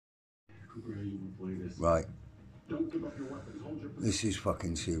Right. This is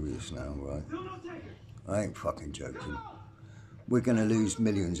fucking serious now, right? I ain't fucking joking. We're gonna lose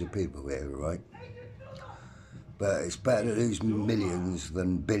millions of people here, right? But it's better to lose millions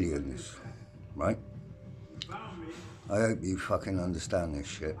than billions, right? I hope you fucking understand this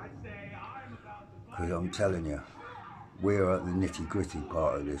shit. Because I'm telling you, we're at the nitty gritty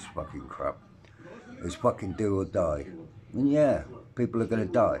part of this fucking crap. It's fucking do or die. And yeah, people are gonna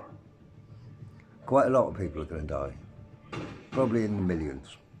die. Quite a lot of people are gonna die. Probably in the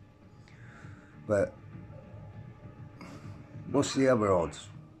millions. But what's the other odds?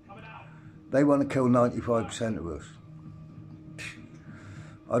 They want to kill 95% of us.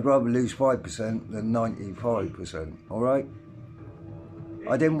 I'd rather lose 5% than 95%, alright?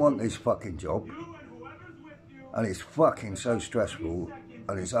 I didn't want this fucking job. And it's fucking so stressful.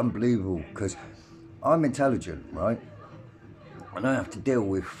 And it's unbelievable because I'm intelligent, right? And I have to deal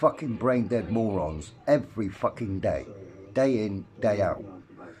with fucking brain dead morons every fucking day. Day in, day out.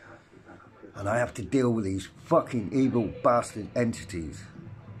 And I have to deal with these fucking evil bastard entities.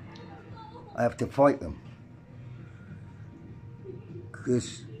 I have to fight them.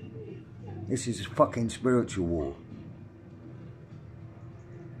 Because this is a fucking spiritual war.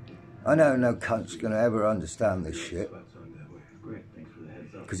 I know no cunt's gonna ever understand this shit.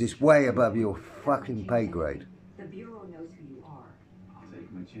 Because it's way above your fucking pay grade. The Bureau knows who you are. I'll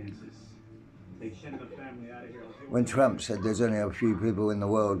take my chances. Send the family out of here. When Trump said there's only a few people in the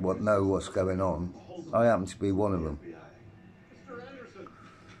world what know what's going on, I happen to be one of them.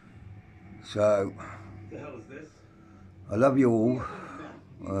 So, I love you all,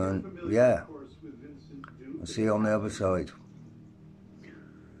 and yeah, I'll see you on the other side.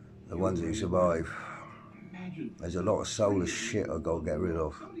 The ones who survive. There's a lot of soulless shit I've got to get rid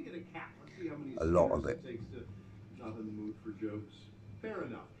of. A lot of it.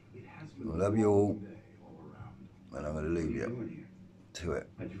 I love you all, and I'm going to leave you to it.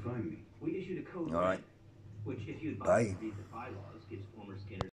 Alright, bye.